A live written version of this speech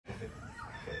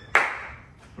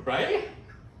Right?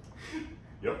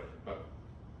 Yep.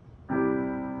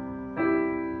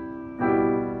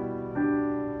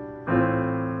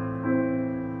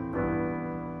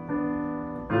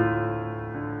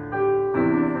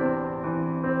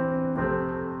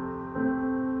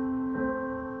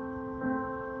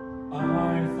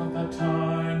 I thought that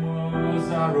time was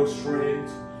arrow straight,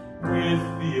 with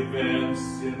the events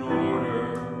in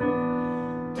order.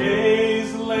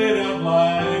 Days laid out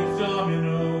like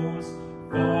dominoes,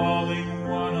 falling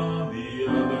one on the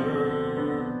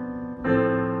other.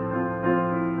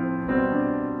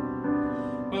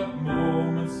 But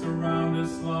moments surround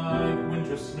us like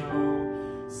winter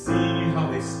snow. See how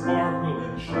they sparkle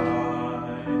and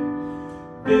shine,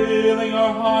 filling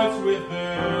our hearts with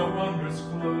their wondrous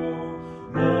glow.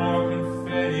 More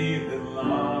confetti than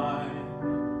lime.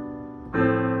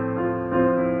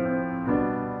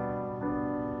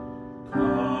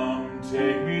 Come,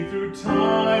 take me through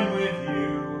time with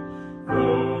you,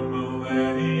 though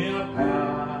millennia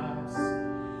pass.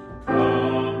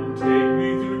 Come, take me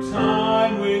through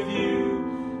time with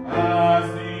you,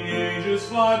 as the ages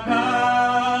fly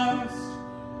past.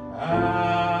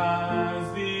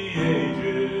 As the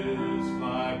ages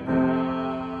fly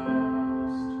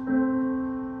past.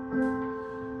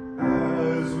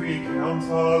 As we count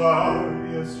all our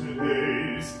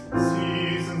yesterdays,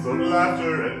 seasons of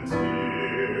laughter and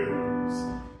tears,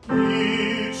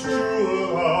 each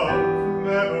jewel of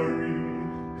memory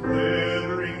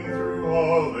glittering through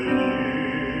all the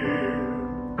years.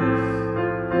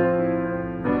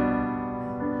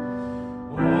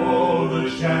 All the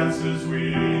chances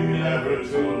we never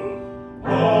took,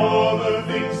 all the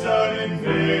things done in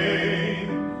vain,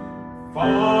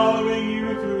 following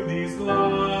you through these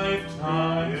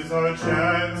lifetimes is our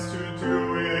chance to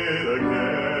do it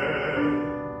again.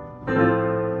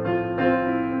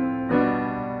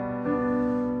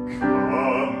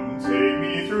 Come, take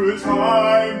me through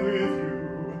time with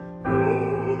you,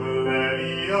 though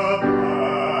millennia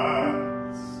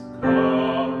pass.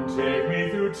 Come, take me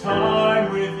through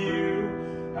time with you,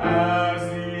 as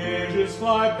the ages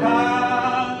fly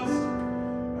past.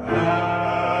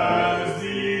 As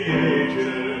the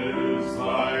ages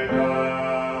fly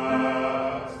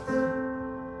past.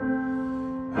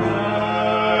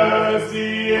 As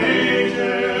the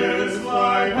ages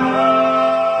fly past.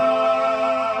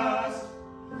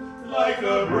 Like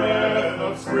the breath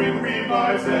of spring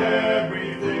revives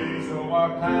everything, so our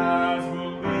paths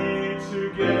will lead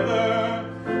together.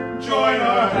 Join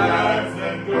our hands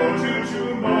and go to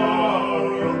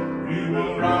tomorrow. We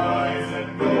will rise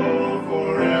and go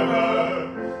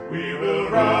forever. We will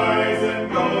rise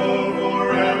and go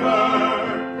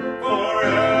forever.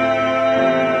 Forever.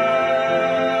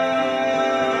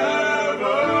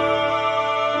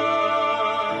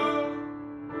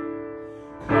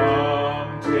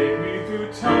 Come, take me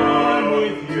through time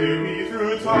with you. Take me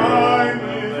through time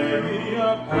with Millennia you.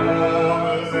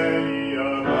 past.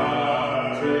 Millennia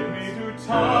past. Take me through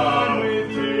time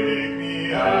with you. Take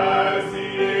me As the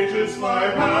ages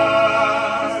fly past.